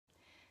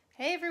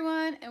Hey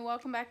everyone, and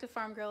welcome back to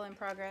Farm Girl in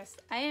Progress.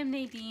 I am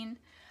Nadine.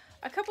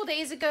 A couple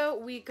days ago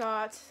we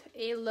got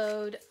a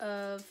load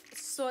of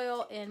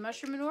soil and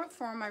mushroom manure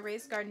for my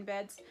raised garden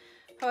beds.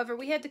 However,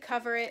 we had to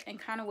cover it and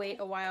kind of wait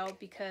a while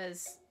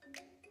because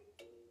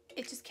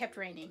it just kept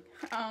raining.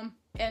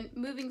 And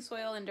moving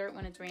soil and dirt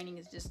when it's raining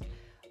is just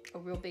a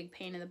real big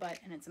pain in the butt,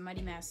 and it's a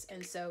muddy mess,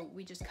 and so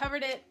we just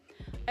covered it.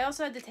 I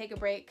also had to take a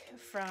break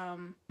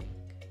from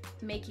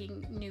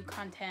making new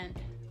content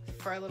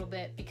for a little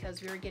bit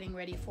because we were getting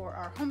ready for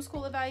our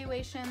homeschool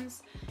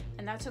evaluations,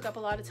 and that took up a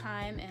lot of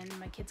time, and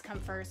my kids come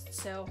first,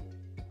 so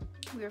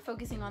we were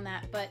focusing on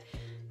that. But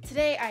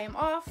today I am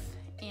off,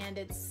 and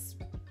it's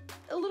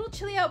a little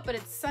chilly out, but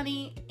it's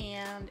sunny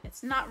and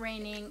it's not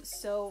raining,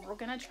 so we're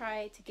gonna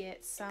try to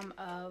get some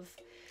of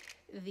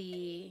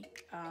the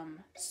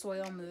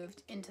soil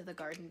moved into the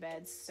garden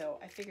beds. So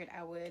I figured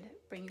I would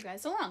bring you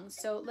guys along.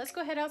 So let's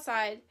go head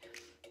outside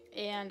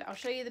and I'll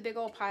show you the big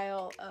old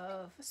pile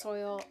of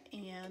soil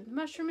and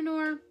mushroom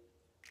manure,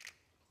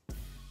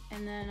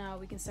 and then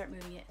we can start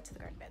moving it into the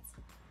garden beds.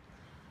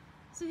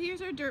 So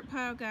here's our dirt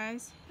pile,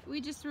 guys.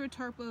 We just threw a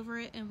tarp over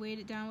it and weighed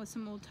it down with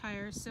some old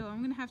tires, so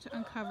I'm gonna have to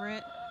uncover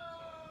it.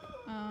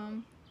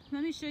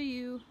 Let me show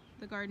you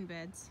the garden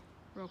beds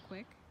real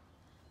quick.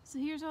 So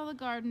here's all the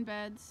garden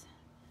beds.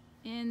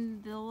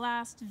 In the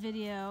last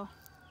video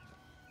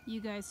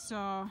you guys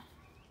saw,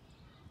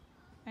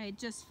 I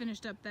just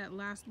finished up that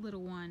last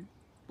little one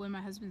when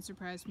my husband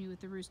surprised me with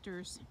the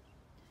roosters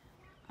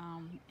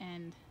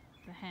and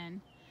the hen.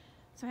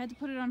 So I had to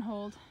put it on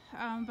hold,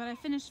 but I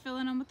finished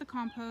filling them with the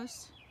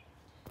compost,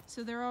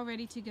 so they're all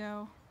ready to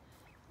go.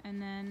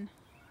 And then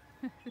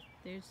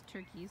there's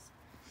turkeys.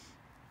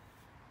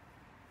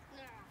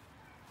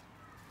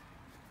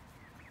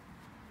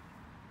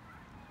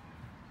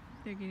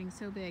 They're getting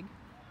so big.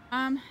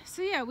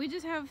 So yeah, we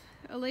just have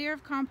a layer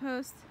of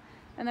compost,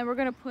 and then we're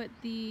gonna put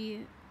the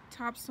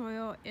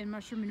topsoil and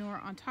mushroom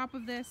manure on top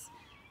of this,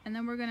 and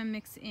then we're gonna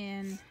mix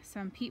in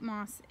some peat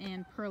moss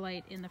and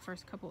perlite in the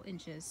first couple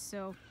inches.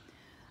 So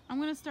I'm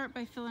gonna start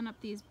by filling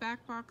up these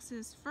back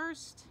boxes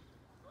first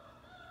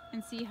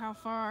and see how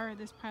far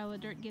this pile of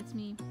dirt gets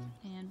me,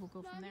 and we'll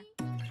go from there.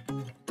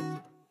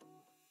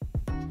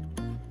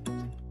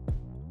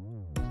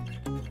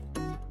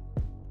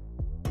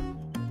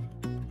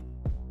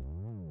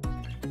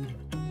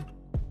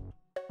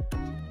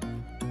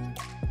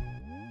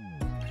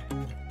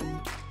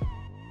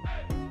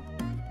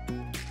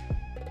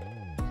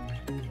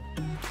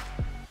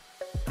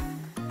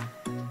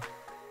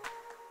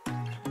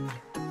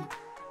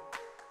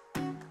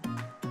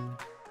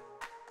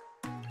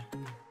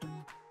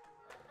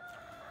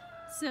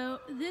 So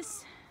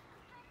this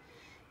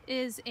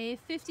is a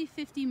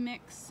 50-50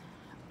 mix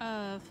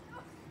of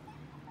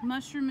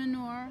mushroom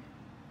manure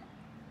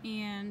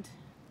and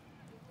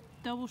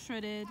double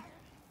shredded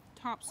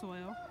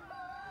topsoil.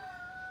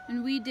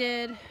 And we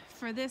did,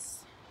 for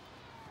this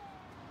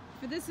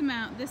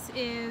amount, this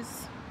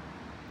is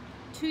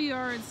 2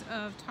 yards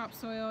of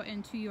topsoil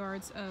and 2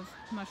 yards of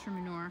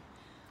mushroom manure.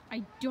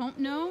 I don't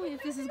know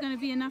if this is going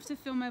to be enough to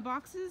fill my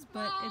boxes,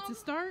 but it's a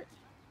start.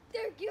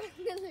 Turkey on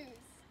the loose.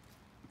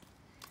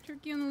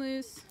 Turkey on the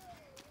loose.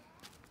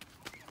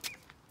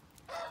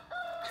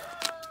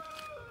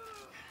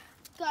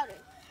 Got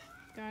it.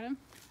 Got him?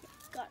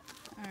 Got it.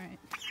 All right.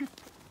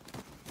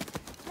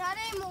 Not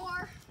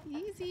anymore.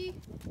 Easy.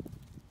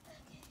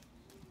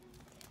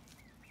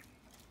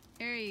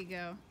 There you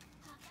go.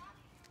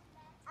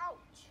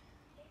 Ouch.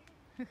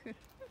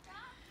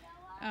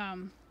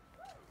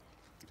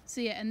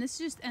 So yeah, and this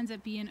just ends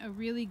up being a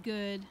really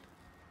good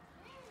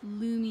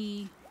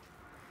loomy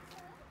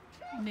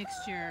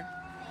mixture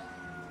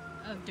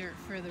of dirt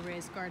for the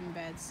raised garden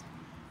beds.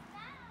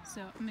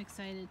 So I'm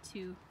excited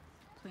to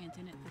plant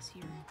in it this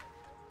year.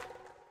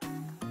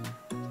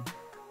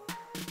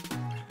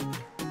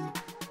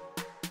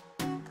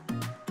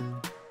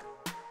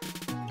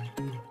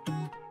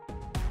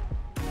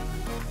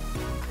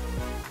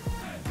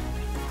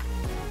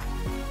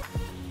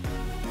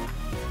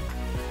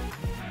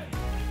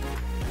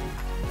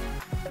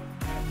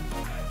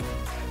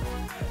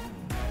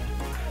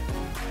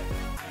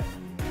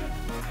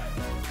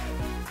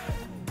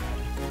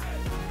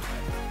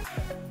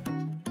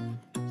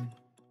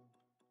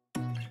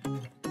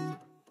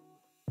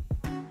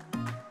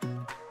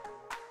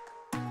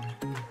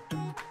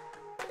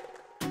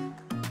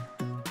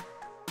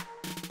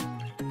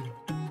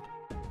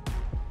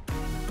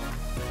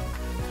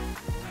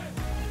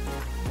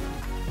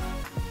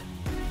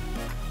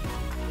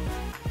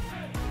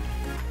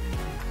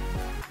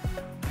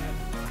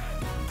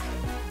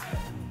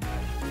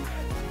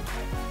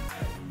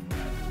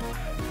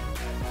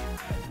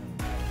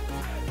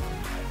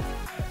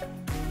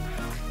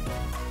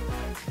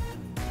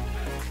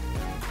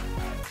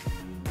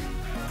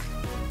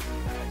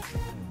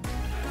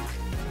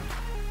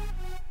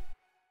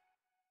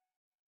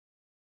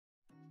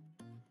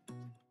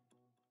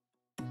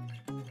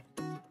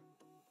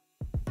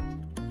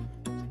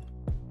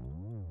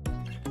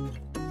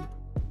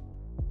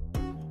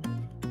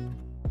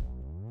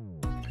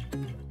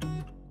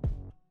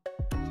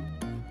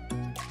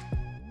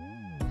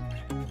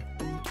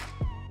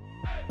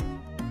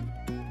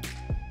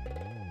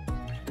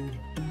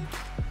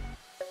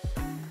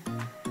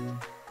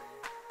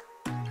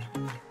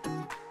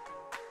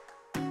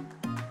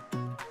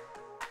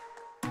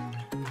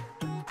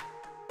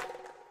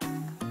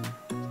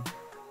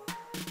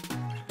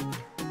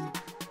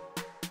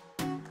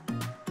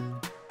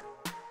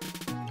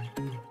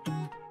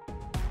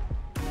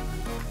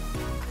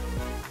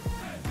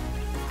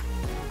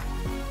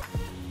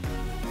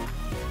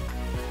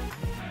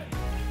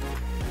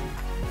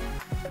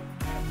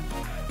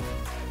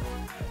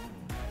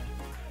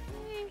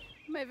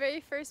 very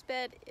first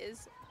bed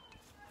is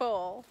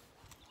full.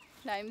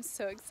 And I'm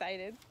so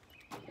excited.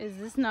 Is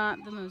this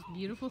not the most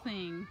beautiful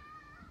thing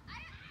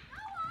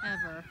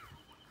ever?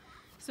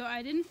 So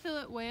I didn't fill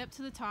it way up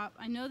to the top.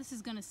 I know this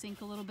is gonna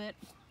sink a little bit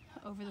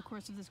over the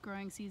course of this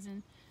growing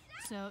season.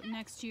 So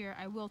next year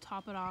I will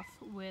top it off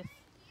with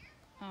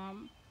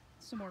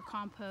some more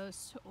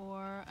compost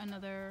or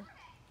another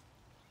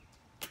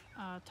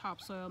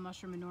topsoil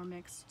mushroom manure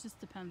mix. Just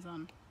depends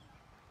on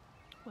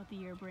what the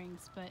year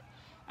brings. But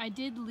I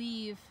did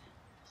leave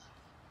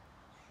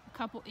a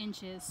couple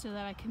inches so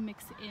that I can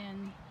mix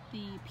in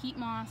the peat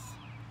moss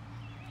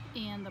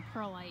and the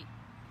perlite.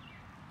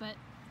 But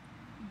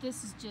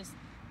this is just,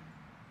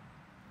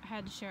 I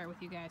had to share it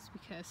with you guys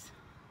because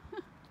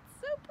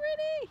it's so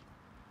pretty.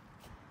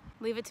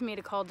 Leave it to me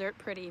to call dirt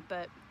pretty,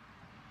 but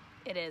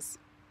it is.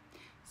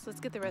 So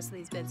let's get the rest of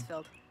these beds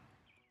filled.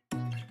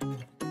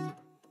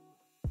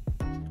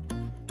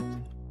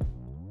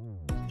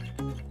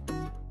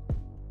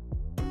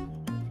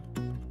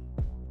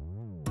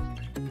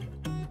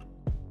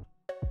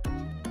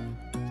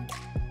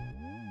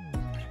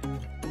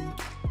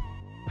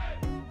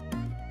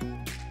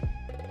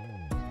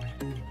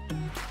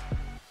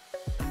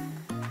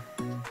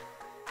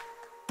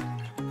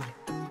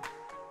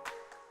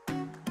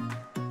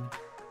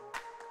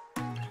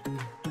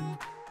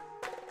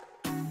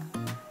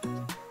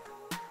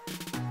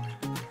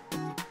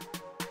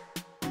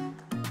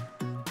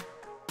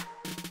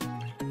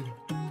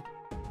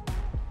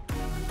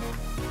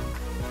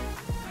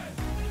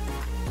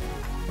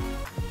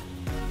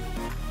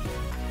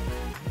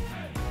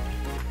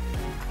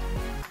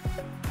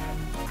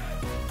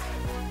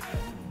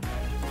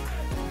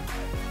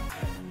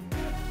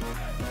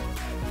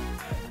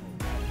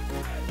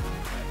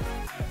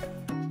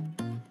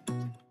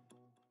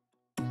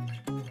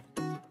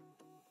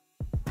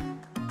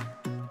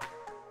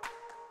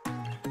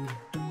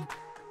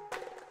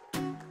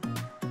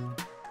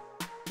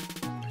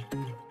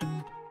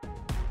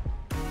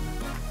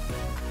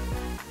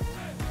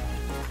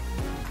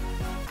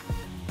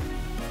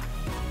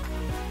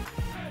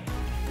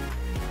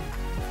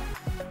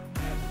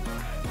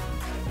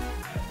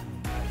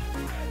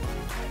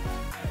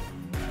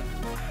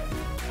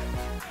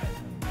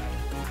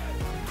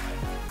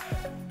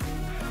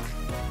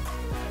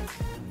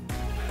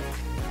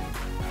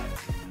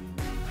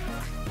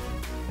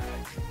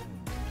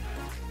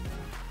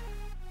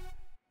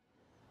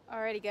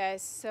 Alrighty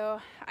guys, so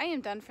I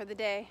am done for the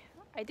day.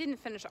 I didn't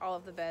finish all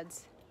of the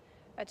beds.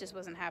 That just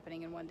wasn't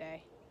happening in one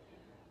day.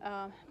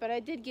 But I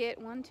did get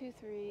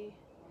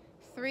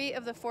 3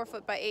 of the 4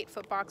 foot by 8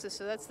 foot boxes,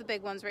 so that's the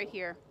big ones right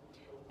here.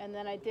 And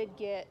then I did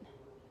get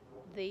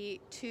the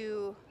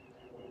 2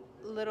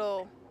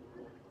 little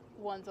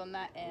ones on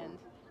that end,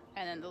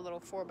 and then the little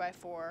 4 by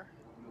 4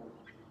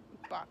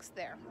 box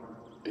there.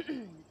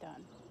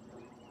 Done.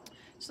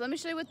 So let me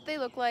show you what they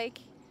look like,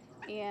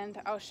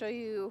 and I'll show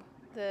you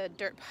the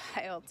dirt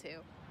pile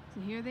too.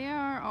 So here they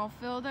are, all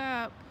filled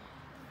up.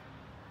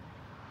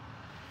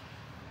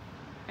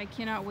 I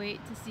cannot wait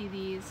to see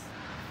these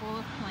full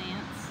of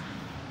plants.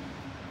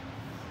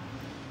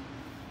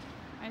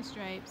 High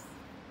stripes.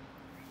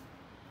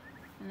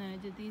 And then I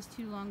did these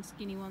 2 long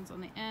skinny ones on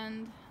the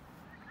end,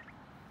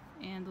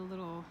 and the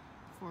little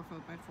 4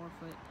 foot by 4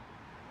 foot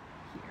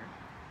here.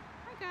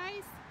 Hi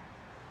guys.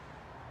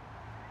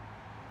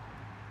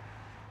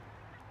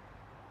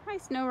 Hi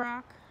Snow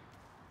Rock.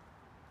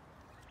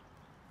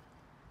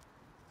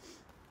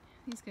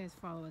 These guys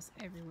follow us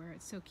everywhere.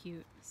 It's so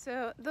cute.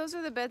 So those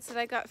are the beds that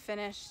I got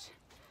finished.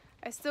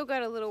 I still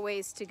got a little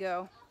ways to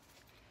go,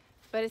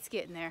 but it's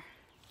getting there,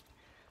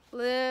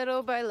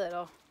 little by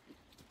little.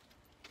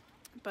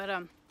 But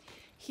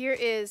here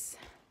is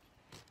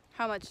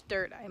how much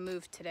dirt I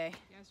moved today.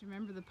 You guys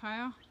remember the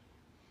pile?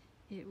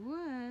 It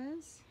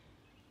was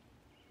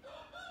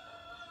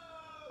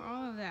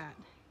all of that.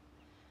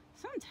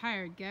 So I'm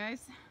tired,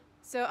 guys.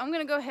 So I'm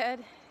gonna go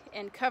ahead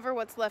and cover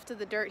what's left of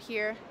the dirt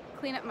here,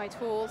 clean up my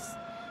tools,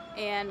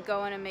 and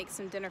go in and make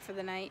some dinner for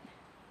the night.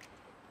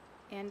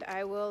 And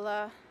I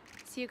will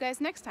see you guys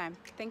next time.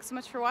 Thanks so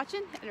much for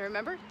watching, and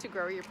remember to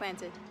grow where you're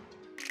planted.